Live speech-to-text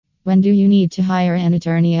When do you need to hire an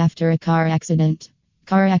attorney after a car accident?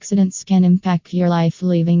 Car accidents can impact your life,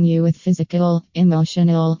 leaving you with physical,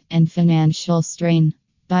 emotional, and financial strain.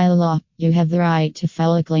 By law, you have the right to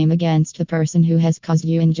file a claim against the person who has caused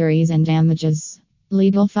you injuries and damages.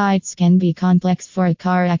 Legal fights can be complex for a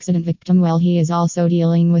car accident victim while he is also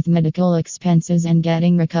dealing with medical expenses and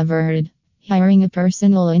getting recovered. Hiring a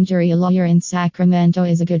personal injury lawyer in Sacramento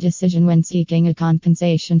is a good decision when seeking a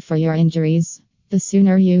compensation for your injuries. The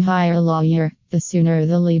sooner you hire a lawyer, the sooner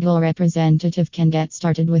the legal representative can get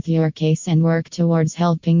started with your case and work towards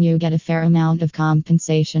helping you get a fair amount of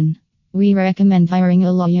compensation. We recommend hiring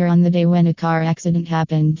a lawyer on the day when a car accident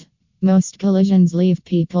happened. Most collisions leave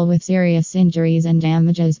people with serious injuries and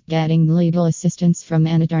damages. Getting legal assistance from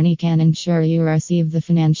an attorney can ensure you receive the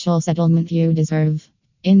financial settlement you deserve.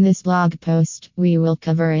 In this blog post, we will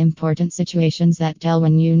cover important situations that tell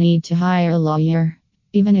when you need to hire a lawyer.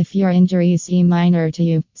 Even if your injuries seem minor to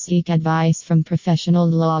you, seek advice from a professional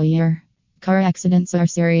lawyer. Car accidents are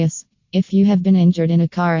serious. If you have been injured in a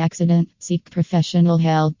car accident, seek professional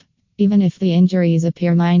help. Even if the injuries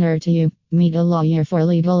appear minor to you, meet a lawyer for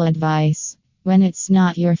legal advice. When it's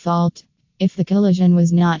not your fault. If the collision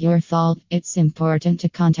was not your fault, it's important to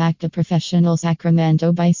contact a professional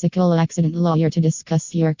Sacramento bicycle accident lawyer to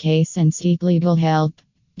discuss your case and seek legal help.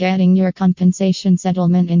 Getting your compensation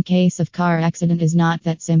settlement in case of car accident is not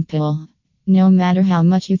that simple. No matter how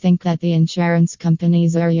much you think that the insurance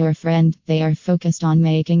companies are your friend, they are focused on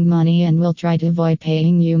making money and will try to avoid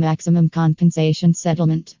paying you maximum compensation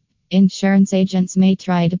settlement. Insurance agents may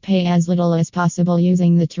try to pay as little as possible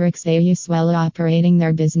using the tricks they use while operating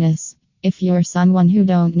their business. If you're someone who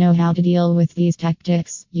don't know how to deal with these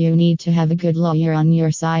tactics, you need to have a good lawyer on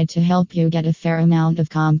your side to help you get a fair amount of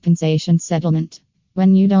compensation settlement.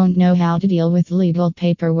 When you don't know how to deal with legal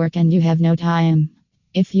paperwork and you have no time.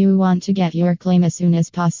 If you want to get your claim as soon as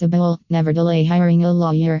possible, never delay hiring a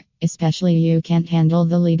lawyer, especially you can't handle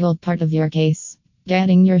the legal part of your case.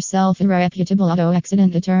 Getting yourself a reputable auto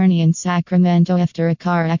accident attorney in Sacramento after a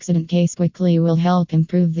car accident case quickly will help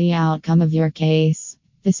improve the outcome of your case.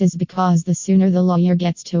 This is because the sooner the lawyer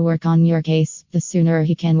gets to work on your case, the sooner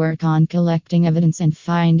he can work on collecting evidence and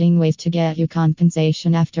finding ways to get you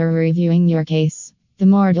compensation after reviewing your case. The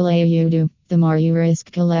more delay you do, the more you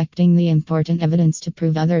risk collecting the important evidence to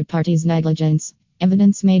prove other parties' negligence.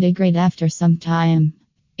 Evidence may degrade after some time.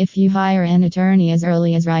 If you hire an attorney as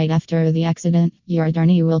early as right after the accident, your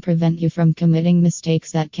attorney will prevent you from committing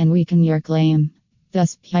mistakes that can weaken your claim.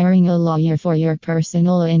 Thus, hiring a lawyer for your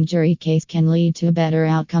personal injury case can lead to a better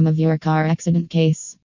outcome of your car accident case.